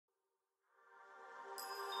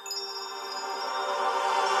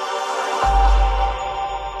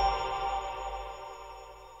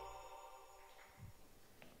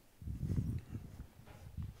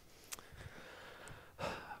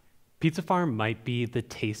Pizza Farm might be the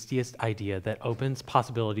tastiest idea that opens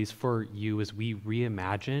possibilities for you as we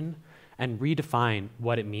reimagine and redefine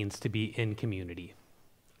what it means to be in community.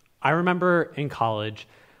 I remember in college,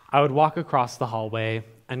 I would walk across the hallway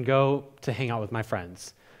and go to hang out with my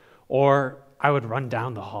friends, or I would run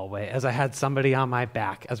down the hallway as I had somebody on my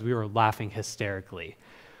back as we were laughing hysterically.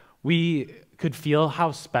 We could feel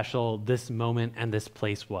how special this moment and this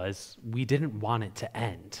place was. We didn't want it to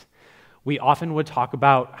end. We often would talk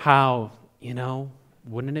about how,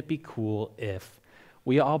 wouldn't it be cool if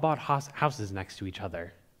we all bought houses next to each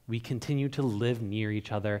other? We continue to live near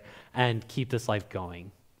each other and keep this life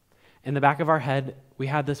going. In the back of our head, we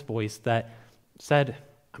had this voice that said,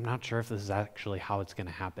 I'm not sure if this is actually how it's going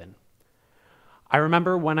to happen. I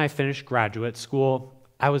remember when I finished graduate school,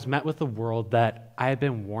 I was met with a world that I had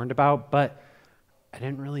been warned about, but I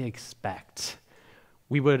didn't really expect.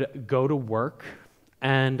 We would go to work,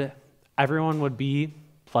 and everyone would be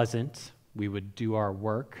pleasant. We would do our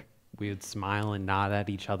work. We would smile and nod at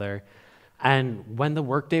each other. And when the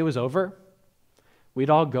workday was over, we'd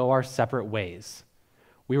all go our separate ways.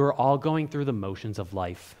 We were all going through the motions of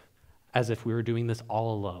life as if we were doing this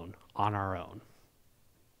all alone, on our own.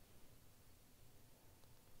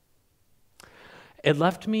 It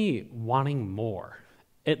left me wanting more.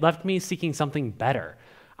 It left me seeking something better.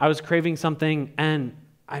 I was craving something, and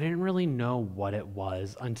I didn't really know what it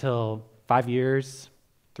was until 5 years,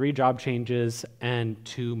 3 job changes, and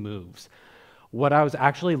 2 moves. What I was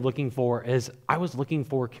actually looking for is I was looking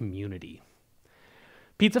for community.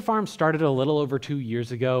 Pizza Farm started a little over 2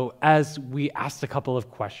 years ago as we asked a couple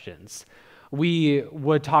of questions. We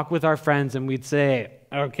would talk with our friends and we'd say,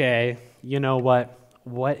 okay, you know what?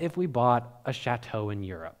 What if we bought a chateau in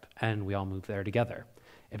Europe and we all moved there together?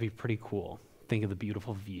 It'd be pretty cool. Think of the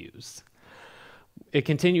beautiful views. It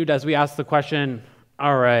continued as we asked the question,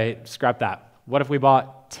 all right, scrap that. What if we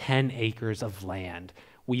bought 10 acres of land?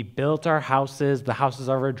 We built our houses, the houses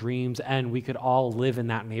of our dreams, and we could all live in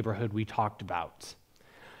that neighborhood we talked about.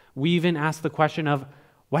 We even asked the question of,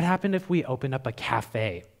 what happened if we opened up a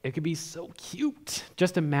cafe? It could be so cute.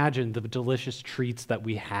 Just imagine the delicious treats that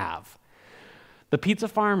we have. The Pizza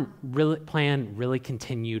Farm plan really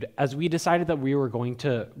continued as we decided that we were going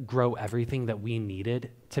to grow everything that we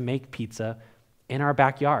needed to make pizza in our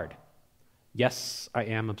backyard. Yes, I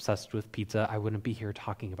am obsessed with pizza. I wouldn't be here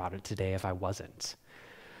talking about it today if I wasn't.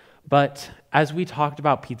 But as we talked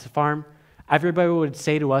about Pizza Farm, everybody would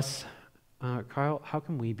say to us, Carl, how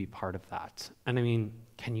can we be part of that? And I mean,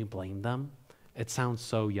 can you blame them? It sounds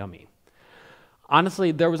so yummy.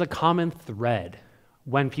 Honestly, there was a common thread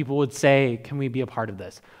when people would say, can we be a part of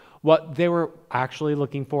this? What they were actually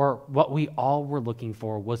looking for, what we all were looking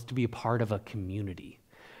for, was to be a part of a community.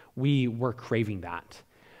 We were craving that.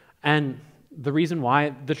 And the reason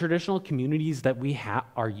why, the traditional communities that we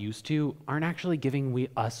are used to aren't actually giving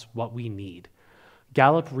us what we need.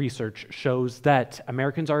 Gallup research shows that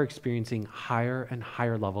Americans are experiencing higher and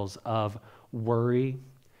higher levels of worry,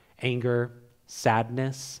 anger,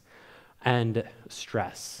 sadness, and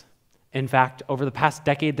stress. In fact, over the past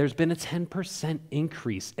decade, there's been a 10%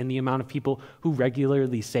 increase in the amount of people who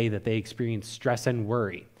regularly say that they experience stress and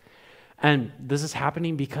worry. And this is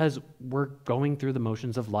happening because we're going through the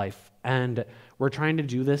motions of life, and we're trying to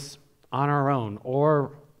do this on our own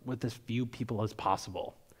or with as few people as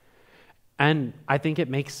possible. And I think it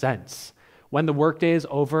makes sense. When the workday is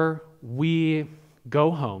over, we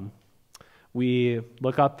go home, we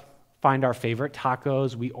look up, find our favorite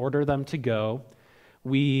tacos, we order them to go,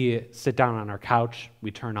 we sit down on our couch, we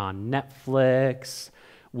turn on Netflix,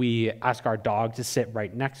 we ask our dog to sit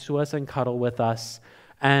right next to us and cuddle with us,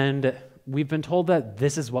 and we've been told that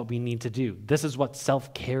this is what we need to do. This is what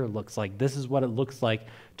self-care looks like. This is what it looks like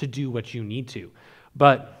to do what you need to.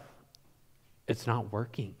 But it's not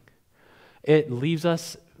working. It leaves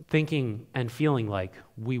us thinking and feeling like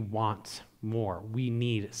we want more. We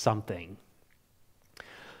need something.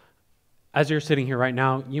 As you're sitting here right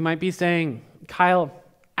now, you might be saying, Kyle,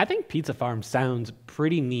 I think Pizza Farm sounds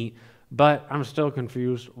pretty neat, but I'm still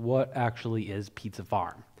confused. What actually is Pizza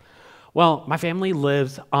Farm? Well, my family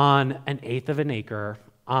lives on 1/8 of an acre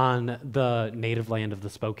on the native land of the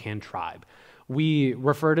Spokane tribe. We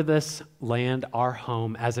refer to this land, our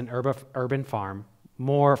home, as an urban farm.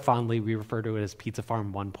 More fondly, we refer to it as Pizza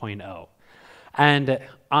Farm 1.0. And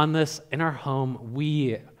on this, in our home,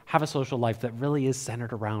 we have a social life that really is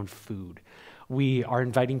centered around food. We are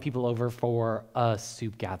inviting people over for a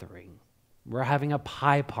soup gathering. We're having a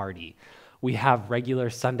pie party. We have regular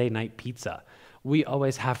Sunday night pizza. We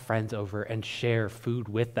always have friends over and share food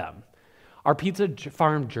with them. Our Pizza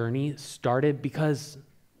Farm journey started because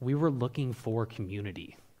we were looking for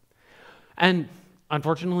community. And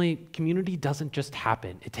Unfortunately, community doesn't just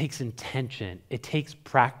happen. It takes intention, it takes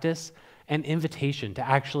practice and invitation to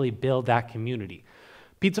actually build that community.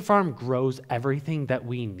 Pizza Farm grows everything that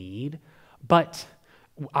we need, but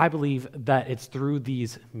I believe that it's through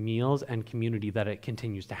these meals and community that it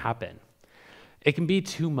continues to happen. It can be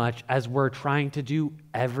too much as we're trying to do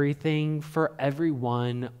everything for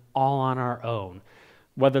everyone all on our own,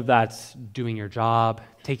 whether that's doing your job,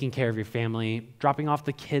 taking care of your family, dropping off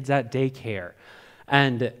the kids at daycare.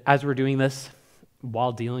 And as we're doing this,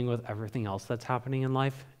 while dealing with everything else that's happening in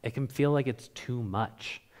life, it can feel like it's too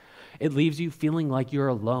much. It leaves you feeling like you're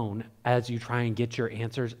alone as you try and get your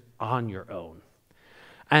answers on your own.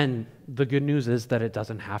 And the good news is that it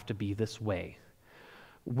doesn't have to be this way.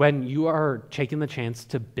 When you are taking the chance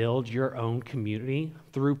to build your own community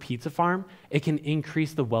through Pizza Farm, it can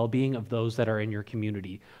increase the well-being of those that are in your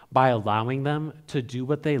community by allowing them to do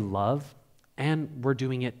what they love, and we're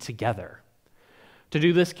doing it together. To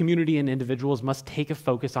do this, community and individuals must take a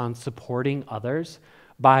focus on supporting others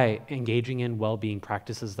by engaging in well-being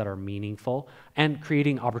practices that are meaningful and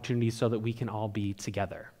creating opportunities so that we can all be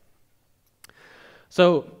together.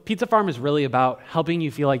 So Pizza Farm is really about helping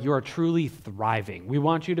you feel like you are truly thriving. We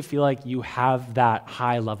want you to feel like you have that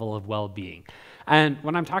high level of well-being. And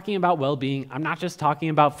when I'm talking about well-being, I'm not just talking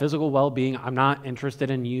about physical well-being. I'm not interested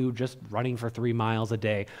in you just running for 3 miles a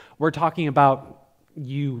day. We're talking about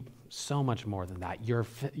you so much more than that.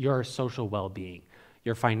 Your social well-being,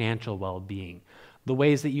 your financial well-being, the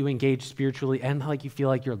ways that you engage spiritually, and like you feel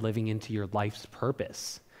like you're living into your life's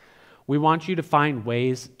purpose. We want you to find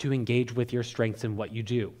ways to engage with your strengths in what you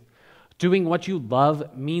do. Doing what you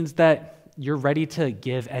love means that you're ready to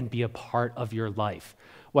give and be a part of your life,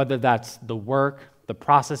 whether that's the work, the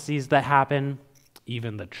processes that happen,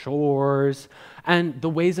 even the chores, and the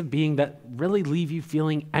ways of being that really leave you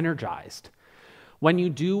feeling energized. When you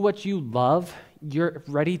do what you love, you're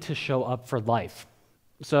ready to show up for life.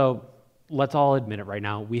 So let's all admit it right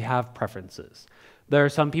now, we have preferences. There are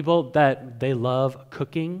some people that they love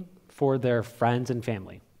cooking for their friends and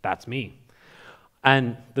family. That's me.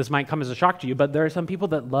 And this might come as a shock to you, but there are some people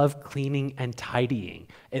that love cleaning and tidying.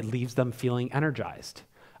 It leaves them feeling energized.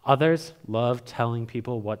 Others love telling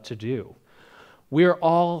people what to do. We're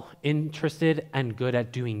all interested and good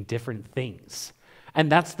at doing different things. And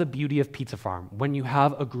that's the beauty of Pizza Farm. When you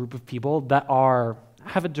have a group of people that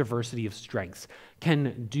have a diversity of strengths,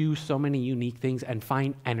 can do so many unique things and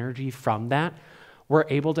find energy from that, we're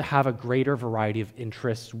able to have a greater variety of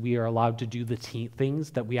interests. We are allowed to do the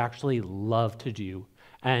things that we actually love to do,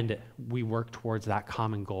 and we work towards that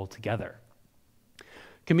common goal together.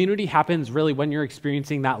 Community happens really when you're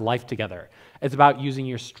experiencing that life together. It's about using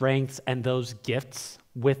your strengths and those gifts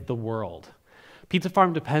with the world. Pizza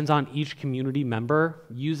Farm depends on each community member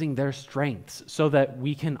using their strengths so that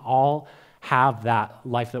we can all have that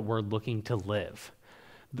life that we're looking to live.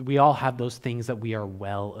 We all have those things that we are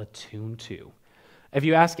well attuned to. If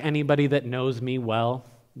you ask anybody that knows me well,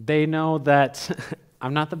 they know that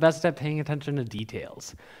I'm not the best at paying attention to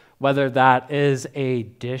details. Whether that is a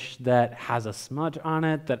dish that has a smudge on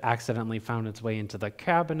it that accidentally found its way into the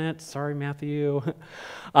cabinet, sorry Matthew,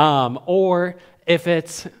 or if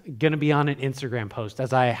it's going to be on an Instagram post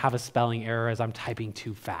as I have a spelling error as I'm typing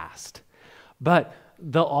too fast. But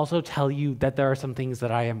they'll also tell you that there are some things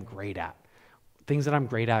that I am great at. Things that I'm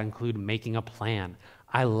great at include making a plan.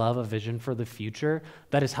 I love a vision for the future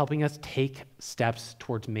that is helping us take steps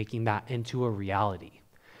towards making that into a reality.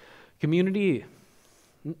 Community.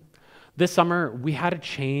 This summer, we had a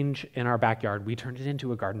change in our backyard. We turned it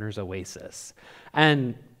into a gardener's oasis.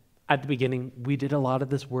 And at the beginning, we did a lot of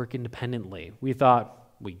this work independently. We thought,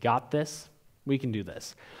 we got this, we can do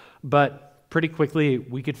this. But pretty quickly,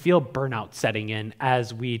 we could feel burnout setting in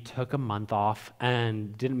as we took a month off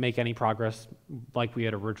and didn't make any progress like we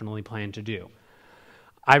had originally planned to do.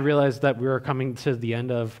 I realized that we were coming to the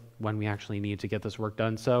end of when we actually need to get this work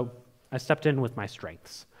done, so I stepped in with my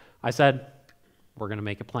strengths. I said, we're going to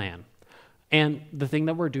make a plan. And the thing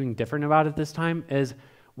that we're doing different about it this time is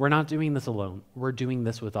we're not doing this alone. We're doing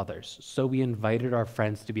this with others. So we invited our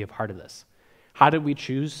friends to be a part of this. How did we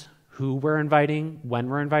choose who we're inviting, when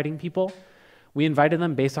we're inviting people? We invited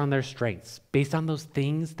them based on their strengths, based on those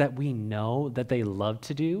things that we know that they love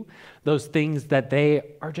to do, those things that they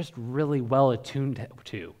are just really well attuned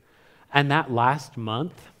to. And that last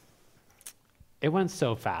month, it went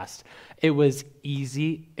so fast. It was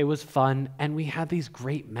easy, it was fun, and we had these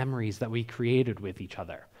great memories that we created with each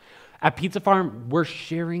other. At Pizza Farm, we're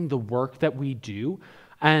sharing the work that we do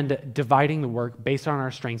and dividing the work based on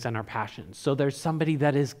our strengths and our passions. So there's somebody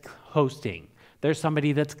that is hosting, there's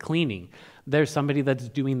somebody that's cleaning, there's somebody that's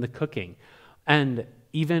doing the cooking. And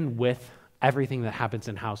even with everything that happens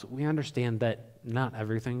in-house. We understand that not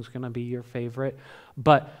everything's going to be your favorite,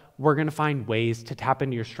 but we're going to find ways to tap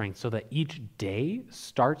into your strengths so that each day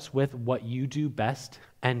starts with what you do best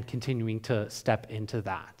and continuing to step into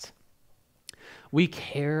that. We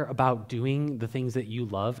care about doing the things that you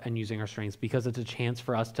love and using our strengths because it's a chance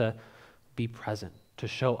for us to be present, to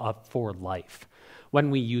show up for life. When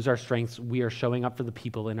we use our strengths, we are showing up for the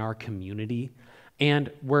people in our community,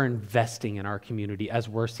 and we're investing in our community as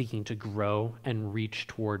we're seeking to grow and reach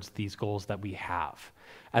towards these goals that we have,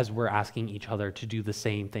 as we're asking each other to do the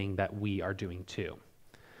same thing that we are doing too.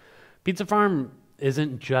 Pizza Farm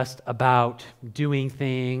isn't just about doing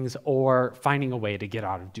things or finding a way to get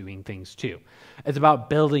out of doing things too. It's about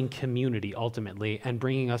building community ultimately and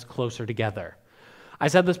bringing us closer together. I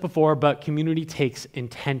said this before, but community takes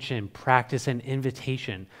intention, practice, and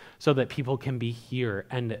invitation so that people can be here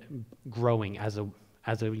and growing as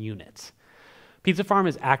a unit. Pizza Farm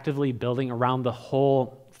is actively building around the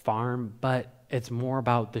whole farm, but it's more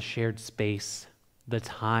about the shared space, the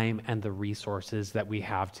time, and the resources that we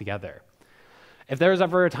have together. If there was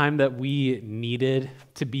ever a time that we needed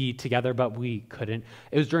to be together but we couldn't,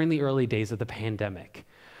 it was during the early days of the pandemic.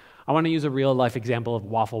 I want to use a real-life example of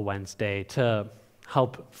Waffle Wednesday to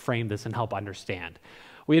help frame this and help understand.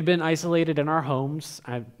 We had been isolated in our homes.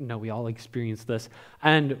 I know we all experienced this,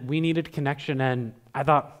 and we needed connection, and I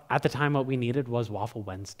thought at the time what we needed was Waffle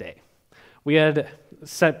Wednesday. We had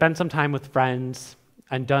spent some time with friends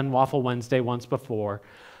and done Waffle Wednesday once before,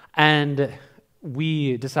 and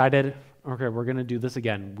we decided, okay, we're going to do this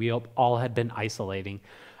again. We all had been isolating,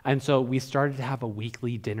 and so we started to have a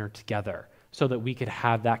weekly dinner together so that we could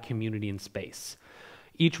have that community and space.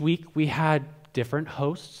 Each week we had different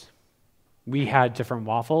hosts, we had different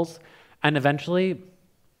waffles, and eventually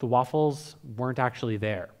the waffles weren't actually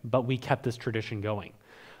there, but we kept this tradition going.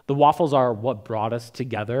 The waffles are what brought us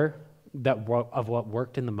together of what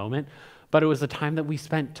worked in the moment, but it was a time that we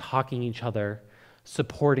spent talking each other,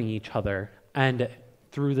 supporting each other, and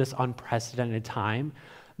through this unprecedented time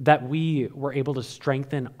that we were able to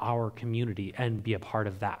strengthen our community and be a part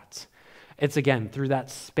of that. It's again, through that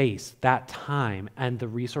space, that time, and the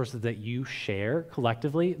resources that you share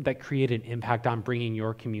collectively that create an impact on bringing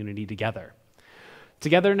your community together.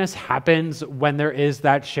 Togetherness happens when there is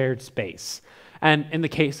that shared space. And in the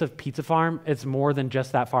case of Pizza Farm, it's more than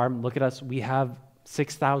just that farm. Look at us, we have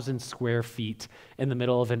 6,000 square feet in the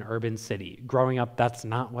middle of an urban city. Growing up, that's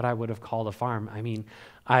not what I would have called a farm. I mean,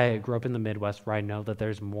 I grew up in the Midwest where I know that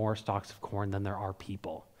there's more stalks of corn than there are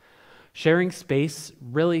people. Sharing space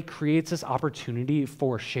really creates this opportunity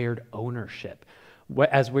for shared ownership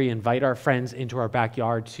as we invite our friends into our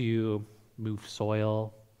backyard to move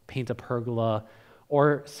soil, paint a pergola,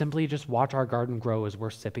 or simply just watch our garden grow as we're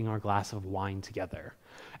sipping our glass of wine together.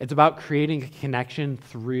 It's about creating a connection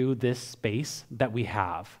through this space that we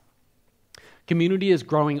have. Community is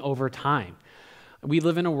growing over time. We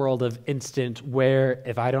live in a world of instant where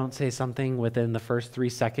if I don't say something within the first 3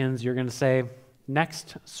 seconds, you're going to say,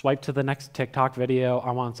 next, swipe to the next TikTok video,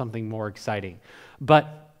 I want something more exciting.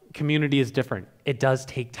 But community is different. It does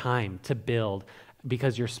take time to build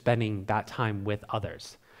because you're spending that time with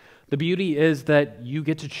others. The beauty is that you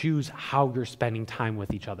get to choose how you're spending time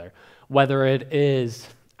with each other, whether it is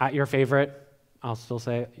at your favorite, I'll still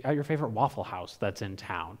say, at your favorite Waffle House that's in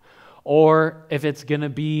town, or if it's going to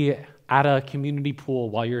be at a community pool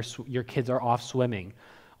while your kids are off swimming,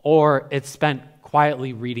 or it's spent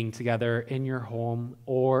quietly reading together in your home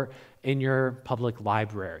or in your public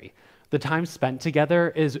library. The time spent together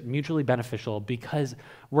is mutually beneficial because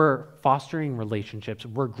we're fostering relationships,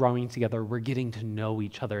 we're growing together, we're getting to know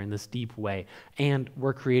each other in this deep way, and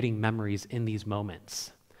we're creating memories in these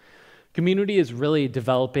moments. Community is really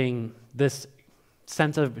developing this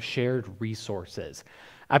sense of shared resources.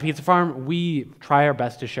 At Pizza Farm, we try our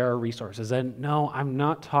best to share our resources. And no, I'm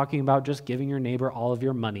not talking about just giving your neighbor all of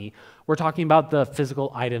your money. We're talking about the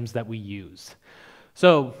physical items that we use.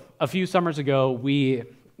 So a few summers ago, we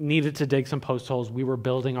needed to dig some post holes. We were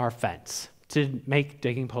building our fence. To make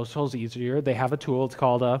digging post holes easier, they have a tool. It's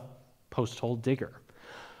called a post hole digger.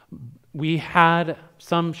 We had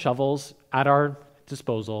some shovels at our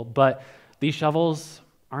disposal, but these shovels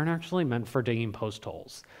aren't actually meant for digging post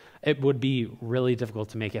holes. It would be really difficult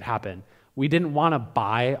to make it happen. We didn't want to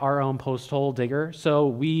buy our own post hole digger, so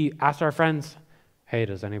we asked our friends, hey,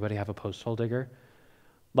 does anybody have a post hole digger?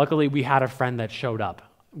 Luckily, we had a friend that showed up.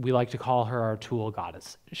 We like to call her our tool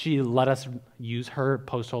goddess. She let us use her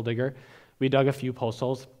post hole digger. We dug a few post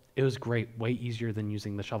holes. It was great, way easier than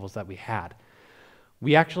using the shovels that we had.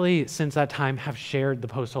 We actually, since that time, have shared the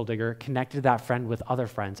post hole digger, connected that friend with other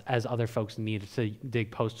friends as other folks needed to dig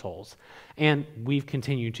post holes, and we've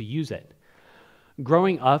continued to use it.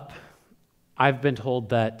 Growing up, I've been told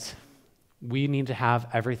that we need to have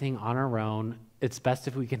everything on our own. It's best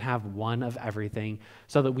if we can have one of everything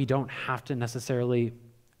so that we don't have to necessarily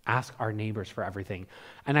ask our neighbors for everything.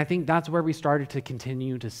 And I think that's where we started to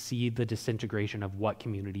continue to see the disintegration of what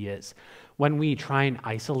community is. When we try and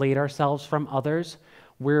isolate ourselves from others,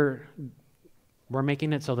 we're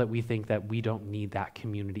making it so that we think that we don't need that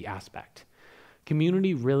community aspect.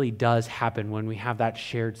 Community really does happen when we have that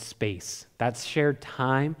shared space, that shared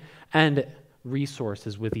time and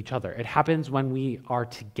resources with each other. It happens when we are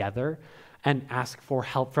together and ask for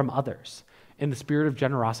help from others. In the spirit of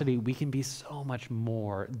generosity, we can be so much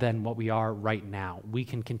more than what we are right now. We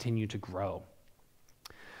can continue to grow.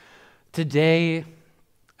 Today,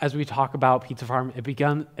 as we talk about Pizza Farm, it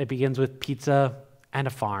begins with pizza and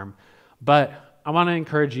a farm. But I want to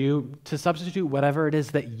encourage you to substitute whatever it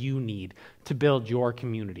is that you need to build your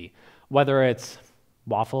community. Whether it's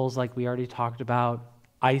waffles like we already talked about,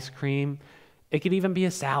 ice cream, it could even be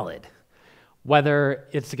a salad. Whether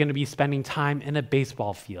it's going to be spending time in a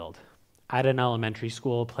baseball field, at an elementary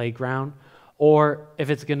school playground, or if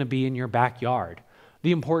it's going to be in your backyard.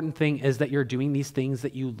 The important thing is that you're doing these things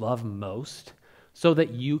that you love most so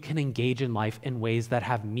that you can engage in life in ways that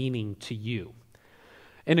have meaning to you.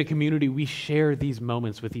 In a community, we share these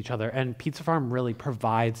moments with each other, and Pizza Farm really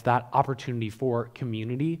provides that opportunity for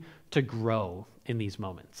community to grow in these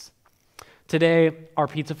moments. Today, our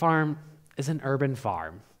Pizza Farm is an urban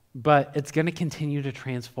farm, but it's going to continue to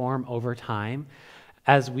transform over time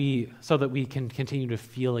so that we can continue to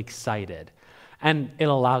feel excited. And it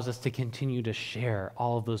allows us to continue to share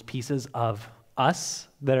all of those pieces of us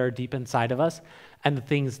that are deep inside of us and the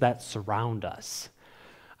things that surround us.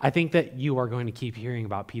 I think that you are going to keep hearing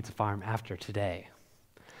about Pizza Farm after today.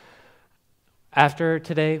 After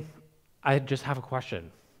today, I just have a question.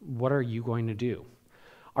 What are you going to do?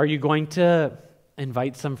 Are you going to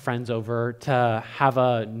invite some friends over to have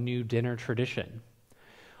a new dinner tradition?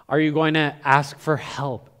 Are you going to ask for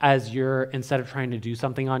help instead of trying to do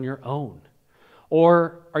something on your own?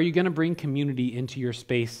 Or are you going to bring community into your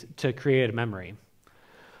space to create a memory?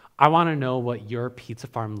 I want to know what your Pizza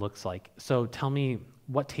Farm looks like. So tell me,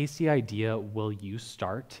 what tasty idea will you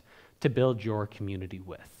start to build your community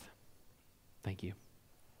with? Thank you.